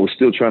 is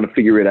still trying to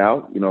figure it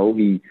out.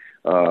 He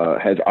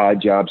has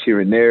odd jobs here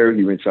and there.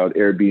 He rents out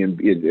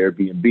Airbnb.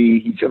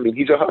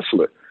 He's a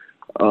hustler,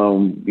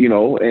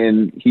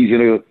 and he's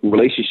in a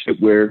relationship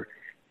where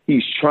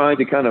he's trying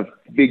to kind of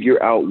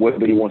figure out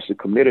whether he wants to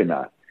commit or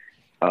not.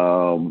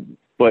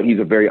 But he's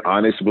a very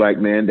honest black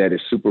man that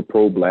is super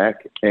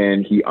pro-black,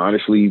 and he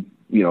honestly,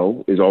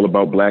 is all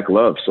about black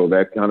love. So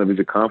that kind of is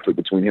a conflict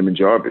between him and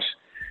Jarvis.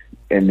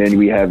 And then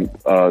we have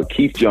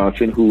Keith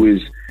Johnson, who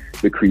is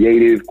the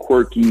creative,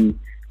 quirky,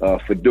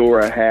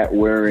 fedora hat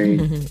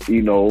wearing,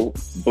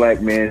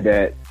 black man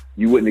that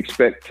you wouldn't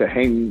expect to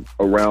hang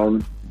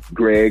around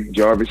Greg,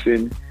 Jarvis,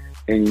 and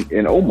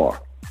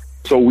Omar.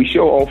 So we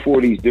show all four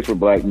of these different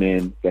black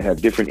men that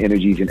have different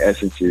energies and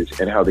essences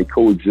and how they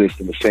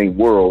coexist in the same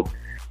world.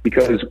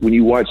 Because when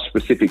you watch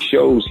specific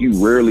shows, you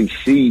rarely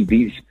see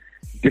these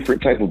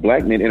different type of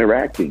black men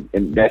interacting.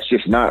 And that's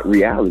just not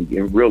reality.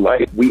 In real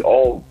life, we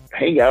all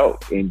hang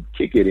out and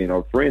kick it and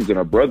our friends and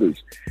our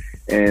brothers.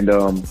 And,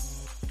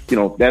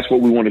 that's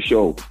what we want to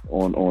show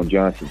on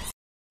Johnson.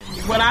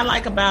 What I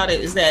like about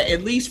it is that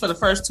at least for the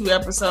first 2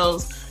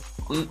 episodes,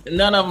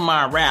 none of them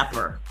are a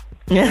rapper.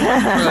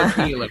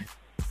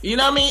 You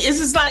know what I mean?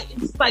 It's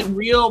like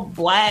real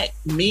black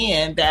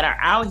men that are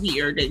out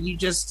here that you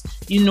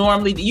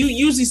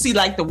usually see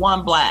like the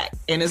one black,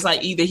 and it's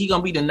like either he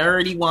gonna be the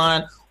nerdy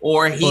one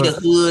or he the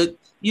hood.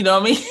 You know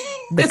what I mean?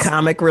 The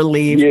comic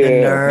relief, the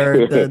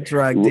nerd, the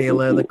drug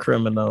dealer, the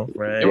criminal.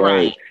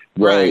 Right.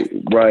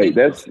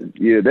 That's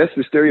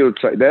the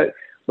stereotype.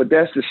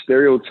 That's the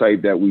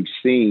stereotype that we've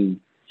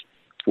seen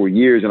for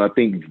years, and I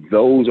think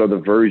those are the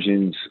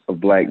versions of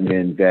black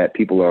men that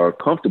people are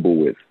comfortable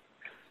with.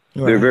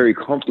 Right. They're very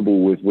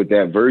comfortable with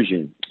that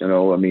version.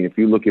 If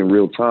you look in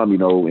real time,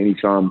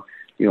 anytime,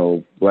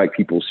 black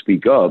people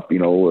speak up,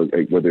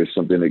 whether it's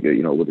something like,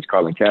 whether it's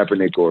Colin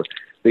Kaepernick or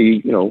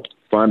they,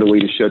 find a way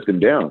to shut them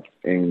down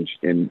and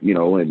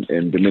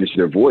diminish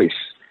their voice.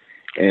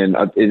 And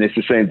it's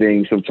the same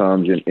thing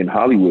sometimes in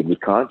Hollywood with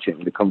content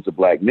when it comes to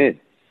black men.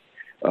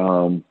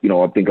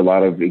 I think a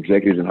lot of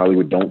executives in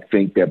Hollywood don't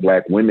think that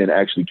black women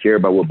actually care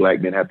about what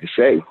black men have to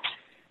say.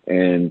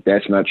 And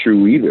that's not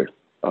true either.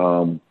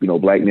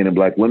 Black men and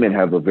black women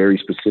have a very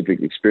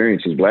specific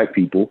experience as black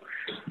people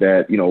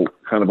that,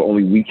 kind of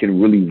only we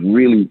can really,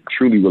 really,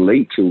 truly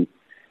relate to.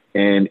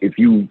 And if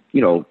you,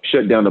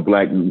 shut down the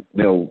black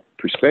male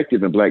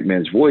perspective and black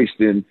man's voice,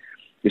 then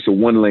it's a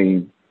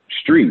 1-lane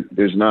street.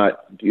 There's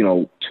not,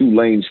 2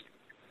 lanes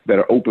that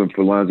are open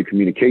for lines of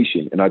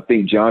communication. And I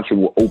think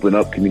Johnson will open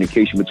up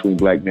communication between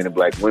black men and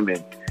black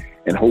women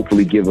and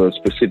hopefully give a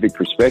specific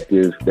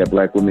perspective that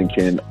black women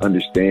can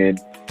understand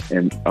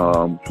and,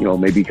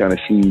 maybe kind of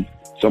see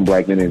some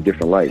black men in a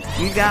different light.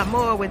 You got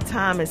more with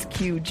Thomas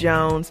Q.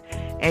 Jones.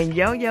 And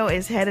Yo-Yo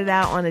is headed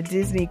out on a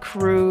Disney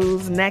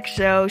cruise. Next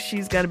show,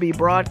 she's going to be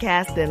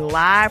broadcasting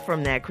live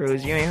from that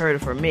cruise. You ain't heard it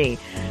from me.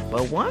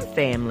 But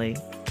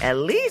at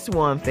least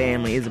one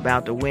family is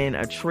about to win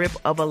a trip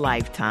of a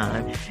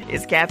lifetime.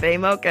 It's Cafe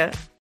Mocha.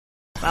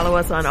 Follow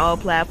us on all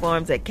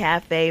platforms at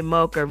Cafe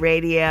Mocha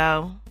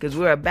Radio, because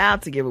we're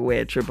about to give away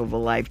a trip of a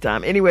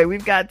lifetime. Anyway,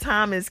 we've got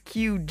Thomas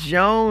Q.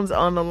 Jones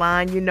on the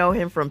line. You know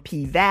him from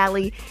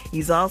P-Valley.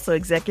 He's also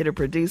executive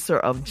producer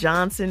of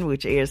Johnson,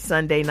 which airs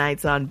Sunday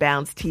nights on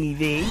Bounce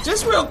TV.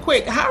 Just real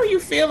quick, how are you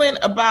feeling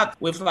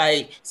with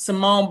like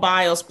Simone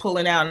Biles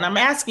pulling out? And I'm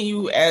asking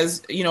you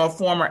as, a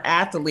former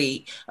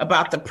athlete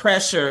about the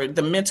pressure,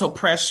 the mental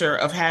pressure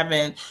of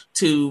having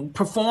to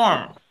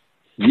perform.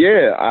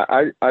 Yeah,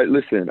 I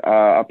listen,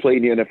 I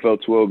played in the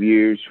NFL 12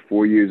 years,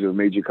 4 years of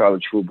major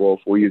college football,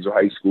 4 years of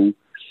high school.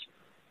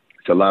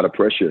 It's a lot of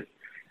pressure.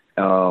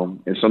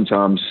 And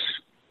sometimes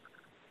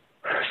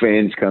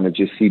fans kind of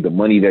just see the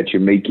money that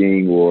you're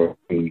making or,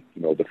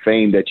 the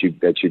fame that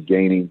you're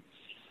gaining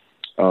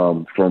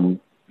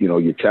from,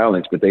 your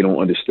talents, but they don't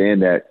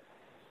understand that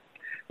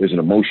There's an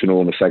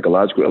emotional and a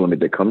psychological element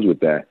that comes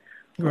with that.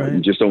 Right.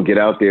 You just don't get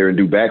out there and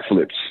do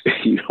backflips.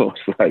 It's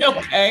like,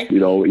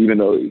 even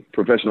though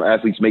professional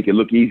athletes make it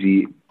look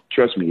easy,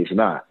 trust me, it's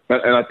not.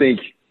 And I think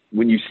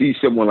when you see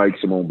someone like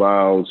Simone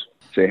Biles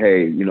say,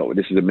 hey,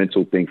 this is a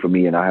mental thing for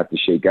me and I have to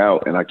shake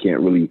out and I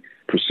can't really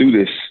pursue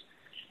this,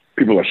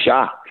 people are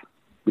shocked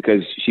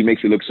because she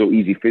makes it look so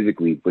easy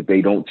physically, but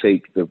they don't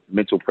take the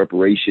mental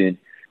preparation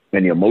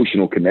and the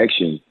emotional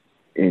connection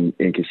in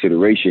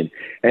consideration.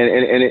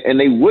 And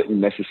they wouldn't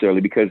necessarily,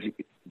 because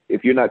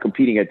if you're not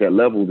competing at that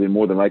level, then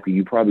more than likely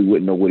you probably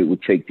wouldn't know what it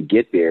would take to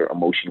get there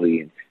emotionally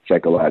and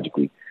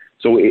psychologically.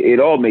 So it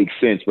all makes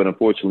sense, but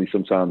unfortunately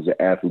sometimes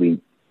the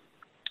athlete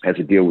has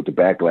to deal with the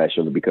backlash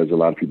of it because a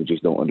lot of people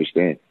just don't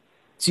understand.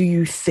 Do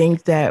you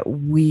think that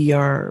we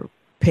are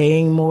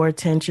paying more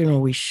attention, or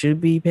we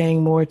should be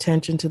paying more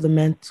attention to the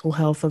mental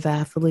health of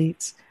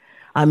athletes?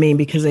 I mean,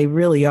 because they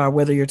really are,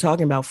 whether you're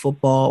talking about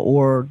football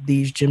or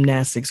these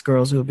gymnastics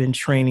girls who have been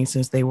training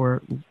since they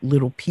were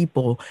little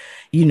people,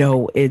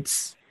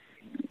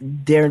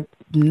 they're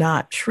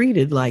not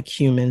treated like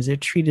humans. They're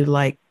treated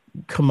like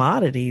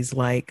commodities,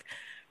 like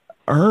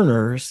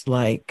earners,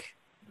 do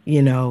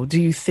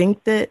you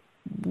think that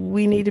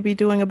we need to be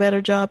doing a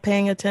better job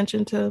paying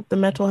attention to the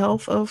mental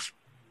health of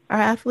our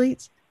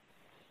athletes?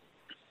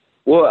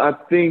 Well, I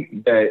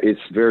think that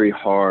it's very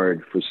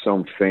hard for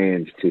some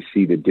fans to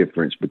see the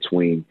difference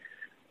between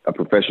a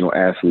professional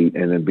athlete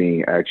and them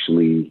being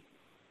actually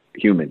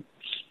human.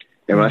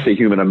 And when I say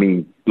human, I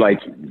mean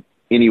like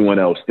anyone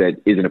else that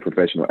isn't a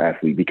professional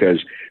athlete,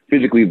 because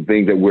physically the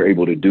things that we're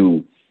able to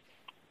do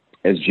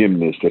as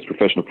gymnasts, as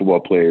professional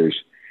football players,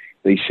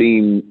 they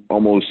seem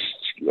almost,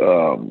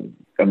 almost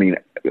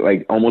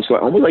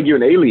like you're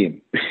an alien.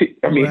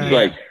 I mean, It's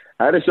like,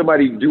 how does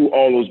somebody do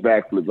all those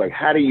backflips? Like,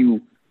 how do you,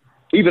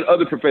 even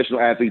other professional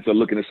athletes are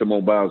looking at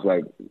Simone Biles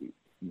like,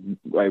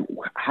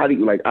 how do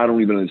you, I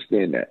don't even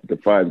understand that,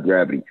 defies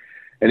gravity.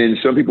 And then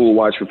some people will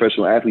watch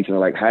professional athletes and are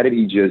like, how did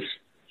he just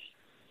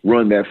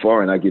run that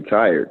far and not get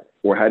tired?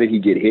 Or how did he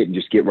get hit and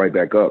just get right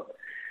back up?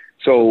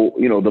 So,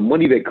 the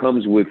money that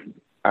comes with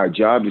our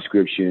job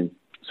description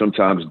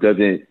sometimes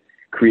doesn't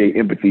create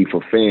empathy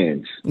for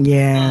fans.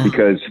 Yeah.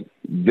 Because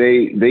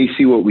they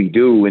see what we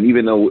do, and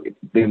even though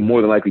they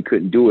more than likely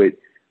couldn't do it,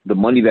 the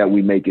money that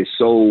we make is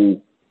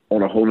so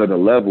on a whole nother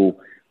level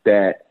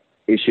that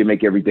it should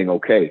make everything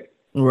okay.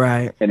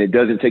 Right. And it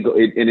doesn't take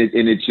it,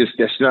 and it's just,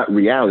 that's not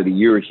reality.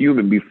 You're a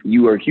human.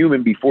 You are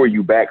human before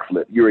you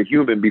backflip. You're a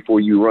human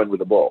before you run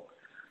with a ball.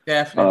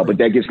 Definitely. But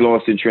that gets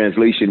lost in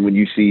translation when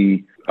you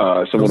see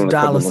someone on the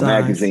cover of a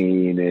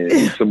magazine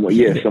and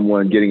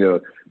someone getting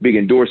a big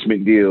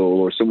endorsement deal,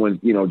 or someone,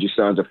 just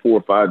signs a 4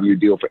 or 5 year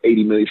deal for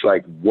 $80 million. It's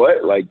like,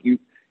 what? Like you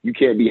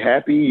can't be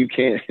happy. You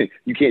can't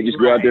just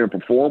go out there and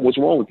perform. What's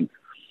wrong with you?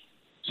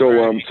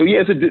 So,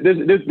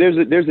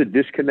 there's a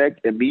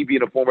disconnect. And me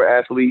being a former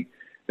athlete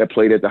that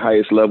played at the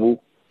highest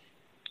level,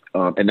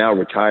 and now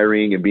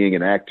retiring and being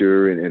an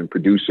actor and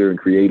producer and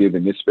creative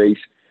in this space,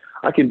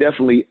 I can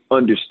definitely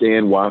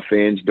understand why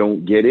fans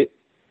don't get it,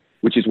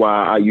 which is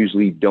why I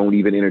usually don't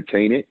even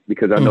entertain it,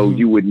 because I know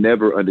you would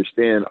never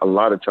understand a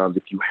lot of times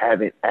if you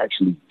haven't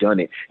actually done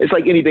it. It's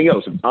like anything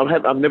else.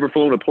 I've never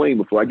flown a plane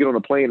before. I get on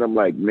a plane and I'm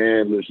like,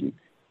 man, listen,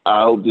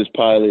 I hope this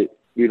pilot,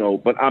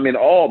 but I'm in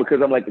awe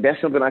because I'm like,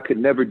 that's something I could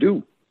never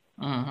do.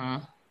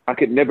 I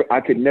could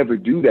never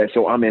do that.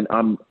 So I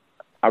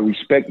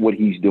respect what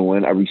he's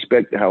doing. I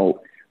respect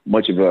how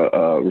much of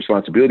a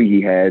responsibility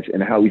he has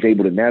and how he's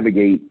able to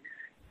navigate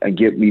and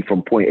get me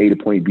from point A to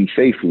point B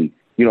safely,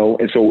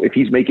 and so if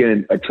he's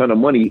making a ton of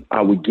money,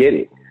 I would get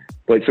it,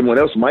 but someone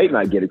else might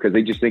not get it because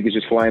they just think it's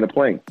just flying a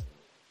plane.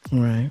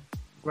 Right.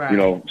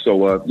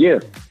 So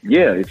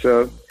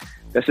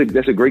that's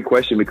a great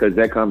question, because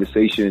that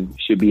conversation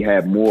should be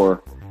had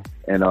more.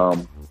 And,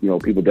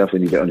 people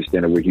definitely need to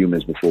understand that we're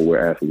humans before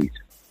we're athletes.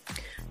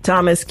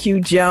 Thomas Q.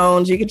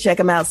 Jones, you can check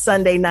him out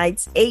Sunday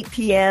nights, 8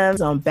 p.m.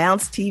 on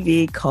Bounce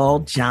TV,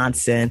 called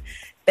Johnson.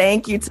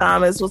 Thank you,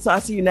 Thomas. We'll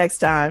talk to you next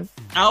time.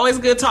 Always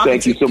good talking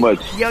to you. Thank you so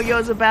much.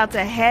 Yo-Yo's about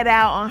to head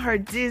out on her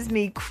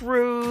Disney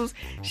cruise.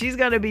 She's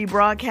going to be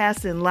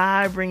broadcasting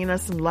live, bringing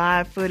us some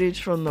live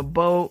footage from the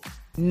boat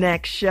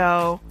next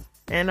show.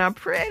 And I'm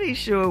pretty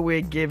sure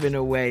we're giving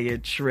away a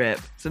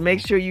trip. So make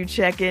sure you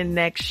check in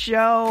next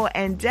show,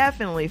 and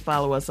definitely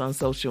follow us on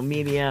social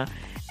media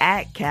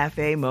at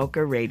Cafe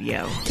Mocha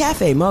Radio.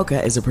 Cafe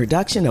Mocha is a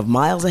production of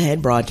Miles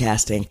Ahead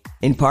Broadcasting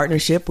in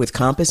partnership with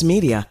Compass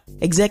Media.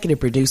 Executive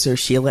producer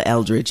Sheila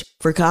Eldridge.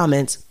 For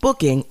comments,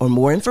 booking, or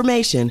more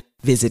information,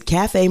 visit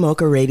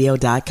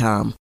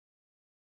cafemocharadio.com.